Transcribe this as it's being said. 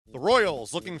The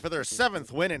Royals looking for their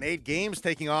 7th win in 8 games,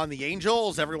 taking on the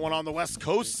Angels. Everyone on the West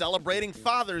Coast celebrating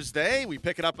Father's Day. We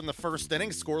pick it up in the first inning,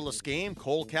 scoreless game.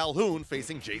 Cole Calhoun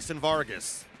facing Jason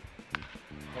Vargas.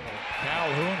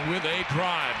 Calhoun with a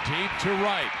drive, deep to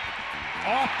right,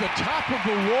 off the top of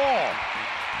the wall.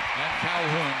 And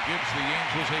Calhoun gives the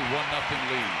Angels a 1-0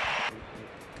 lead.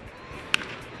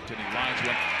 Then he lines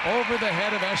one over the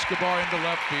head of Escobar into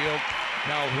left field.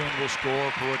 Calhoun will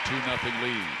score for a 2-0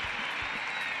 lead.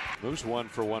 Moves 1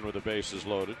 for 1 with the bases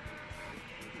loaded.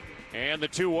 And the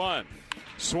 2-1.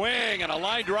 Swing and a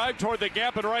line drive toward the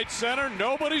gap in right center.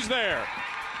 Nobody's there.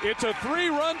 It's a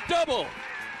 3-run double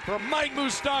from Mike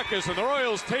Moustakas, and the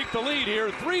Royals take the lead here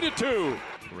 3-2.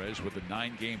 Perez with a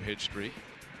 9-game hit streak.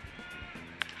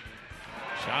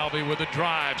 Salvi with a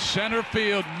drive. Center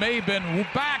field. Maben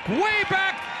back, way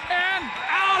back, and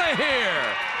out of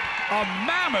here. A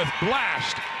mammoth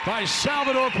blast by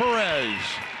Salvador Perez.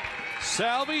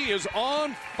 Salvi is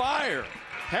on fire.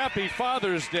 Happy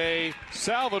Father's Day,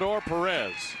 Salvador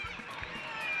Perez.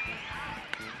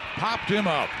 Popped him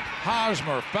up.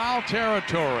 Hosmer, foul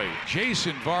territory.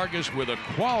 Jason Vargas with a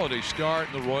quality start.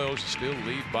 The Royals still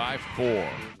lead by 4.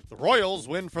 The Royals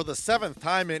win for the 7th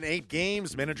time in 8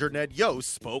 games. Manager Ned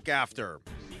Yost spoke after.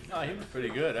 He was pretty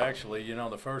good, actually. You know,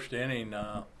 the first inning,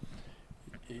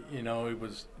 he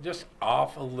was just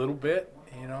off a little bit.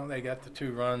 You know, they got the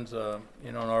 2 runs, an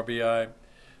RBI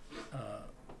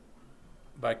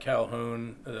by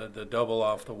Calhoun, the double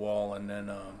off the wall, and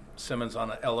then Simmons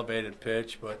on an elevated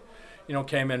pitch. But,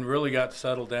 came in, really got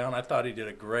settled down. I thought he did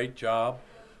a great job,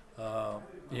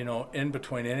 in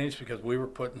between innings, because we were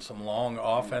putting some long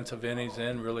offensive innings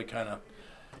in, really kind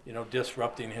of,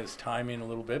 disrupting his timing a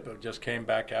little bit, but just came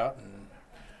back out and,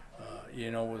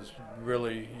 was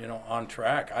really, on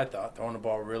track, I thought, throwing the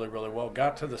ball really, really well.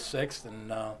 Got to the 6th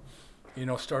and,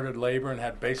 started laboring,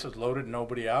 had bases loaded,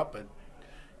 nobody out, but,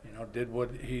 did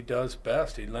what he does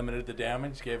best. He limited the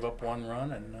damage, gave up 1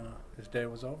 run, and his day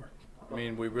was over. I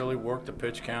mean, we really worked the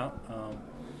pitch count.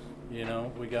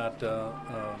 We got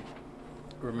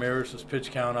Ramirez's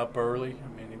pitch count up early.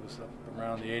 I mean, he was up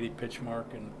around the 80 pitch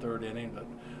mark in the 3rd inning, but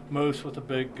Moose with a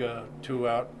big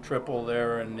 2-out triple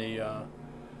there in the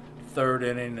 3rd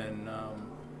inning, and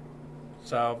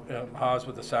Haas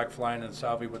with the sac fly, and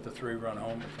Salvi with the 3-run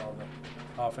homer. All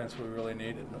the offense we really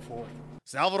needed in the 4th.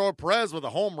 Salvador Perez with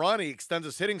a home run. He extends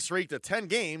his hitting streak to 10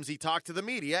 games. He talked to the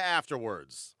media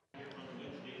afterwards.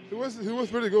 He was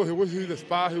pretty good. He was in the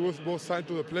spot. He was both sides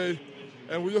to the plate,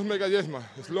 and we just make adjustment.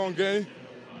 It's a long game.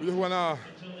 We just wanna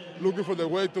looking for the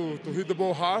way to hit the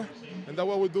ball hard, and that's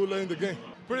what we do late in the game.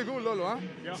 Pretty good, Lolo, huh?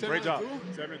 Yeah, great job.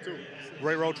 7-2.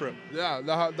 Great road trip. Yeah,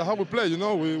 that's how we play,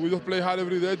 We just play hard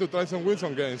every day to try and win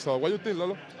some games. So what do you think,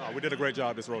 Lolo? We did a great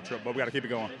job this road trip, but we got to keep it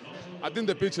going. I think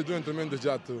the pitch is doing a tremendous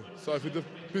job, too. So if we do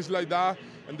pitch like that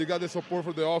and they got the support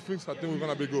for the offense, I think we're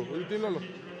going to be good. What do you think, Lolo?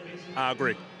 I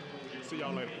agree. See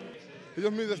y'all later. He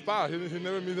just missed the spot. He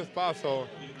never missed the spot, so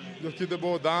just keep the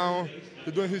ball down.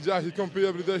 He's doing his job. He competes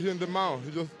every day here in the mound.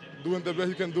 He's just doing the best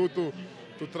he can do to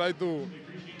try to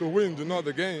win,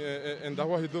 the game, and that's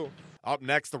what he do. Up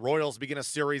next, the Royals begin a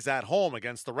series at home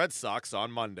against the Red Sox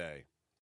on Monday.